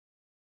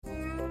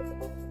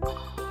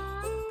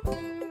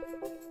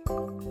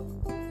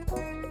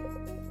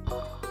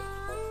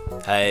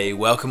Hey,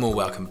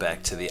 welcome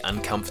back to the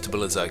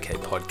Uncomfortable is Okay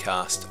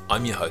podcast.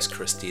 I'm your host,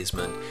 Chris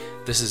Desmond.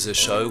 This is a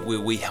show where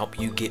we help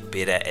you get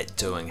better at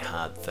doing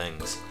hard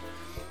things.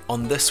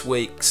 On this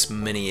week's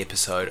mini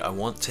episode, I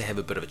want to have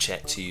a bit of a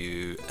chat to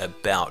you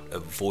about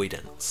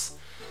avoidance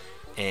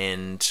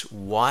and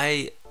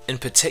why in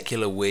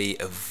particular we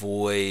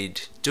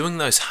avoid doing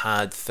those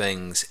hard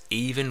things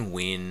even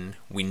when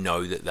we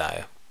know that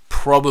they're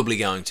probably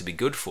going to be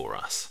good for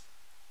us.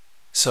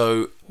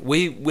 So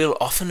we will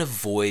often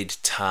avoid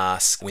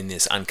tasks when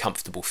there's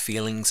uncomfortable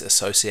feelings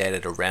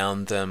associated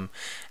around them,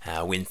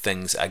 when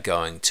things are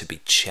going to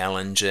be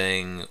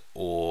challenging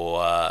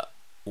or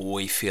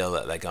we feel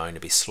that they're going to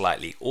be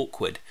slightly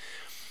awkward.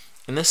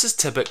 And this is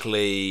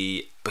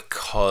typically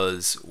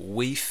because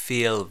we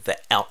feel the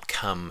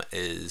outcome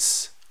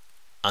is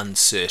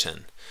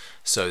uncertain.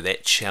 So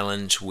that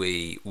challenge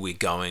we're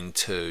going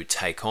to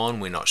take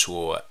on, we're not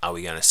sure, are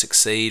we going to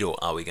succeed or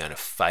are we going to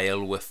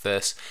fail with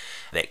this?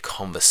 That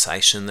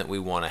conversation that we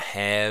want to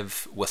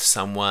have with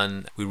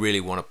someone, we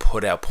really want to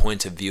put our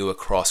point of view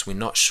across, we're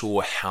not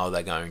sure how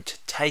they're going to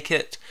take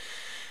it,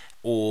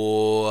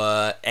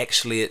 or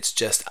actually it's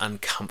just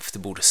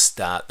uncomfortable to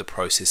start the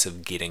process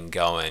of getting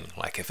going.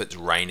 Like if it's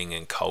raining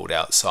and cold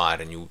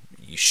outside and you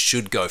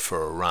should go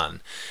for a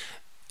run,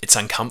 it's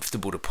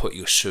uncomfortable to put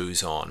your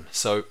shoes on.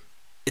 So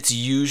it's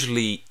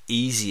usually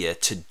easier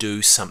to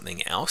do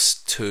something else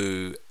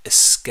to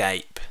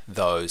escape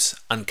those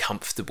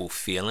uncomfortable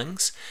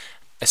feelings,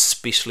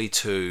 especially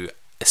to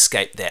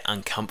escape that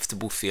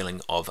uncomfortable feeling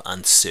of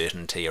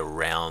uncertainty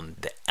around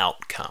the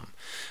outcome.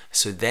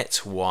 So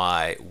that's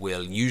why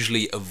we'll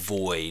usually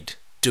avoid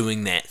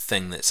doing that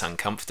thing that's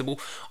uncomfortable.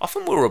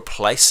 Often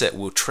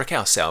we'll trick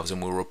ourselves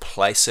and we'll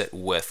replace it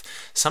with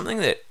something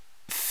that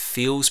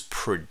feels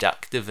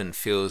productive and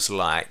feels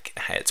like,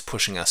 hey, it's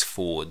pushing us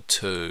forward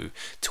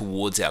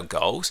towards our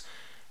goals,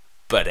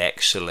 but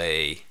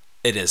actually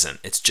it isn't.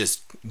 It's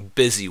just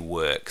busy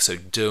work. So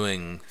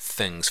doing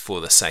things for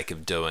the sake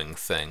of doing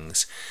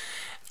things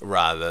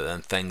rather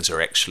than things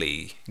are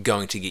actually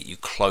going to get you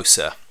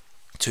closer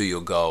to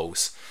your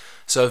goals.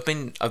 So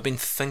I've been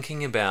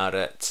thinking about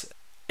it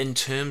in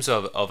terms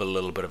of a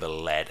little bit of a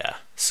ladder.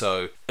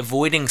 So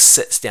avoiding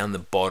sits down the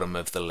bottom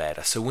of the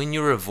ladder. So when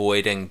you're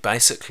avoiding,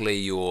 basically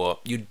you're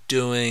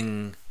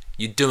doing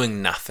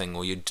nothing,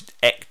 or you're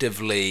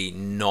actively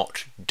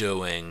not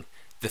doing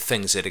the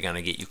things that are going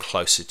to get you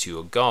closer to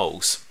your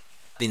goals.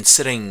 Then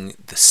sitting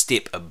the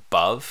step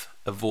above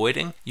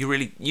avoiding,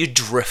 you're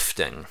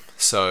drifting.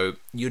 So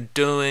you're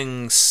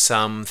doing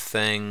some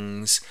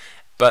things,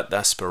 but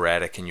they're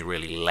sporadic and you're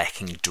really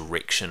lacking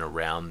direction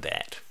around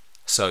that.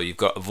 So you've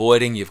got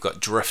avoiding, you've got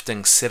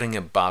drifting, sitting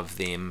above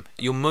them,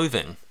 you're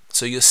moving.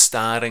 So you're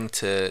starting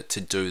to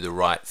do the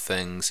right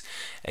things.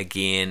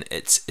 Again,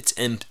 it's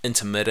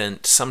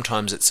intermittent.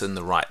 Sometimes it's in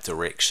the right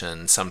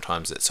direction.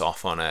 Sometimes it's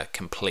off on a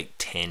complete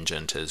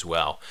tangent as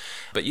well.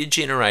 But you're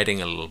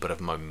generating a little bit of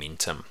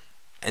momentum.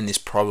 And there's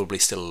probably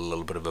still a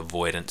little bit of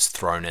avoidance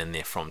thrown in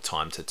there from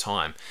time to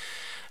time.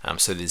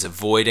 So there's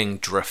avoiding,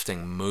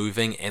 drifting,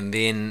 moving, and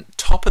then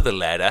top of the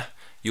ladder,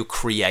 you're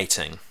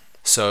creating.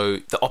 So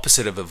the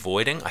opposite of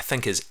avoiding, I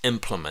think, is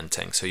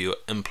implementing. So you're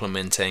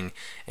implementing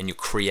and you're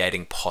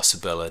creating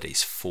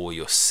possibilities for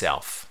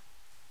yourself.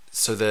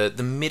 So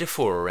the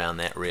metaphor around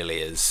that really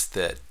is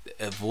that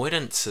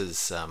avoidance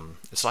is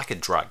it's like a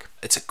drug.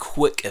 It's a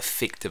quick,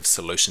 effective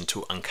solution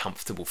to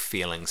uncomfortable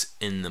feelings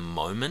in the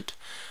moment.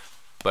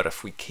 But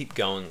if we keep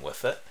going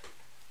with it,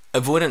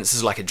 avoidance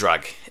is like a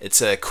drug.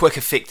 It's a quick,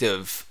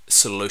 effective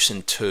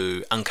solution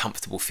to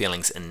uncomfortable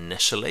feelings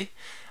initially.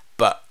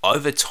 But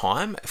over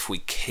time, if we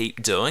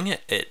keep doing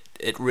it,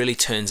 it really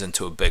turns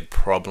into a big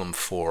problem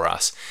for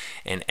us.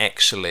 And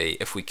actually,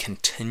 if we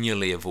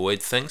continually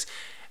avoid things,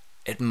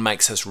 it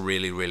makes us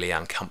really, really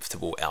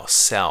uncomfortable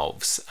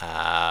ourselves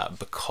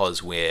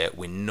because we're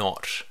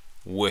not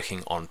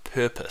working on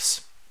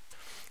purpose.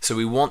 So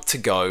we want to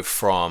go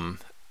from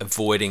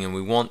avoiding and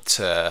we want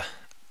to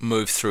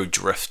move through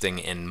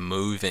drifting and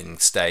moving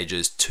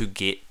stages to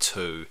get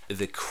to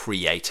the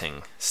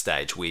creating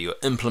stage where you're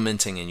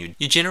implementing and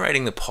you're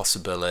generating the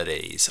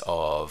possibilities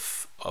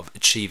of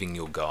achieving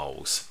your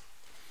goals.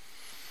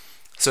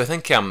 So I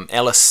think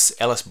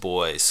Alice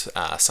Boyes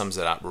sums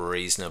it up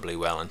reasonably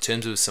well in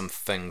terms of some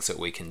things that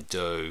we can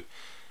do,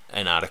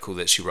 an article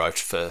that she wrote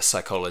for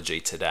Psychology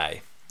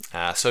Today.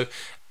 So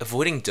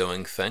avoiding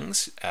doing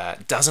things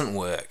doesn't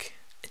work.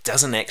 It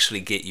doesn't actually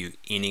get you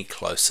any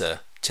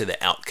closer to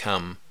the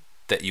outcome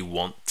that you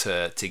want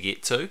to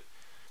get to.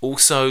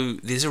 Also,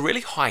 there's a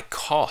really high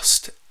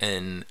cost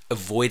in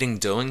avoiding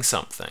doing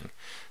something.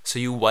 So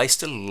you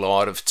waste a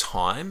lot of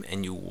time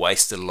and you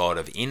waste a lot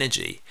of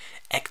energy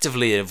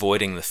actively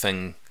avoiding the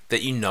thing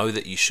that you know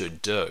that you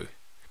should do.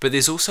 But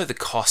there's also the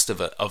cost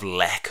of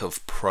lack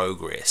of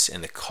progress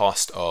and the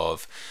cost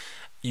of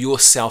your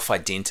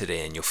self-identity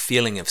and your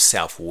feeling of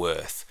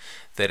self-worth.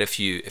 That if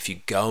you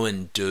go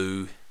and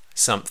do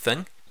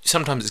something,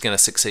 sometimes it's going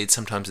to succeed,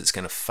 sometimes it's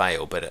going to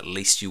fail, but at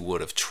least you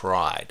would have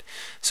tried.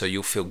 So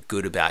you'll feel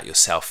good about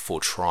yourself for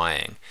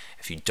trying.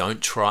 If you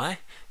don't try,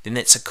 then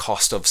that's a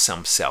cost of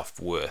some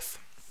self-worth.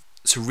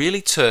 So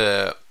really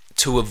to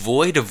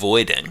avoid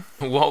avoiding,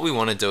 what we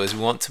want to do is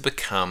we want to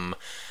become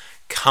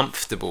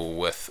comfortable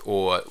with,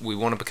 or we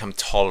want to become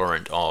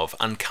tolerant of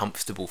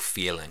uncomfortable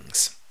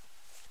feelings.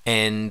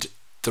 And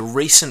the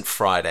recent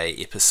Friday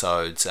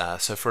episodes,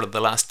 so for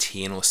the last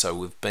 10 or so,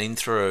 we've been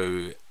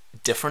through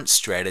different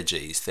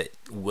strategies that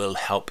will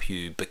help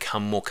you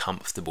become more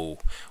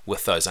comfortable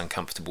with those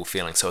uncomfortable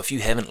feelings. So if you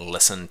haven't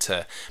listened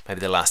to maybe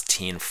the last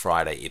 10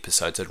 Friday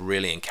episodes, I'd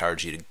really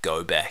encourage you to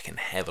go back and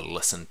have a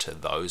listen to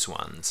those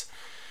ones.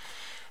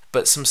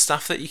 But some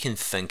stuff that you can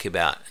think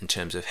about in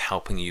terms of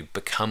helping you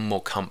become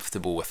more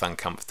comfortable with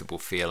uncomfortable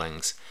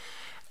feelings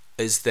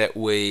is that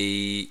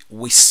we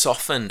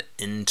soften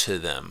into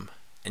them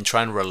and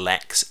try and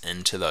relax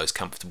into those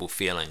comfortable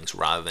feelings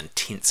rather than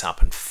tense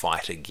up and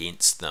fight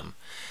against them.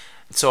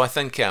 So I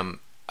think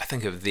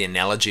of the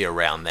analogy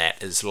around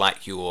that is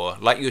like you're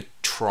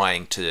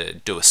trying to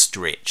do a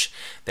stretch,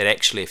 that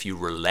actually if you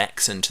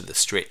relax into the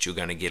stretch, you're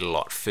going to get a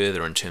lot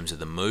further in terms of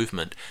the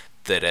movement,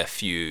 that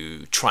if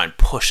you try and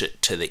push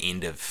it to the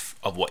end of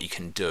what you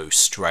can do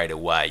straight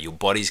away, your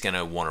body's going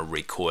to want to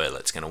recoil,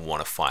 it's going to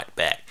want to fight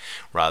back,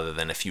 rather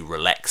than if you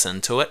relax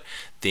into it,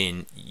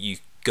 then you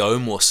go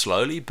more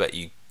slowly, but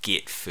you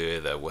get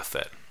further with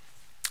it.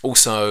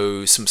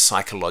 Also, some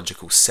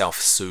psychological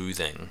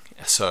self-soothing,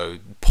 so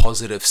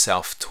positive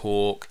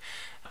self-talk,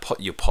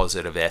 your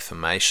positive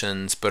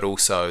affirmations, but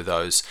also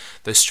those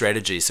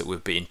strategies that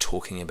we've been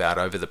talking about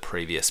over the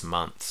previous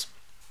months.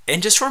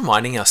 And just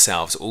reminding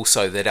ourselves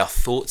also that our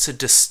thoughts are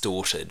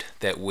distorted,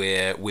 that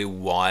we're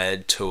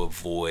wired to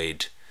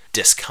avoid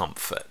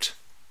discomfort,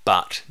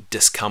 but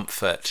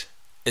discomfort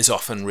is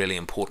often really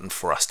important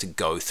for us to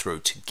go through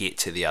to get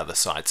to the other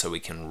side so we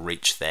can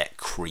reach that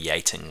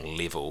creating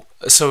level.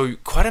 So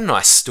quite a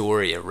nice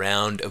story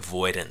around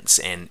avoidance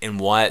and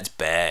why it's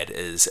bad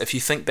is, if you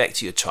think back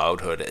to your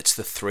childhood, it's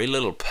the 3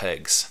 little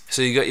pigs.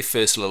 So you got your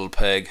first little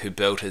pig who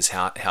built his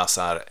house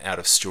out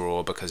of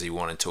straw because he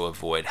wanted to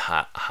avoid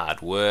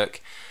hard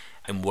work.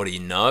 And what do you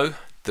know?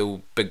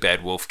 The big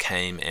bad wolf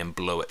came and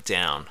blew it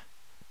down.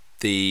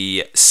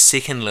 The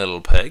second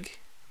little pig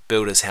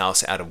built his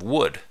house out of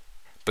wood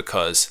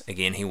because,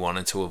 again, he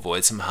wanted to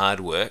avoid some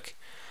hard work.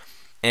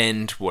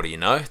 And what do you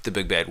know? The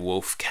big bad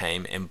wolf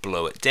came and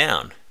blew it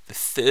down. The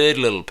third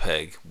little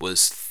pig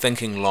was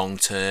thinking long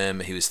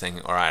term. He was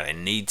thinking, all right, I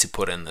need to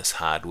put in this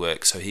hard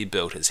work. So he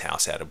built his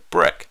house out of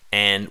brick.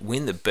 And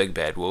when the big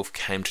bad wolf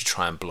came to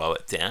try and blow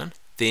it down,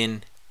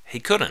 then he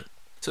couldn't.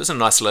 So it's a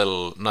nice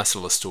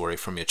little story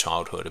from your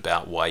childhood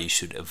about why you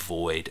should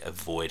avoid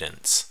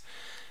avoidance.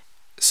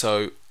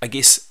 So I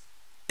guess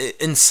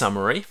in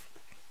summary,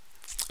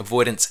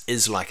 avoidance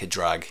is like a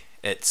drug.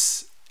 It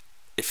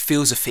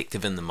feels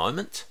effective in the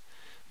moment,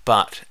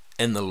 but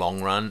in the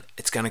long run,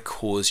 it's going to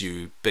cause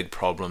you big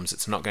problems.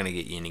 It's not going to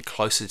get you any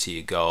closer to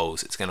your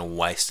goals. It's going to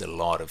waste a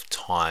lot of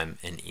time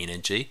and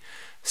energy.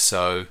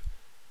 So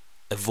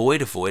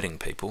avoid avoiding,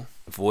 people.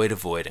 Avoid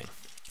avoiding.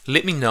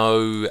 Let me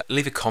know,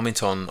 leave a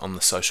comment on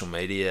the social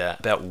media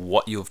about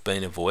what you've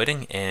been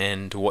avoiding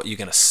and what you're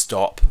going to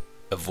stop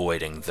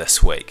avoiding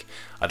this week.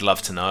 I'd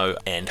love to know,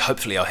 and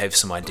hopefully I'll have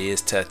some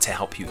ideas to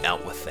help you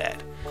out with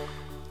that.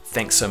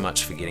 Thanks so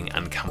much for getting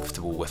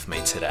uncomfortable with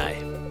me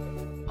today.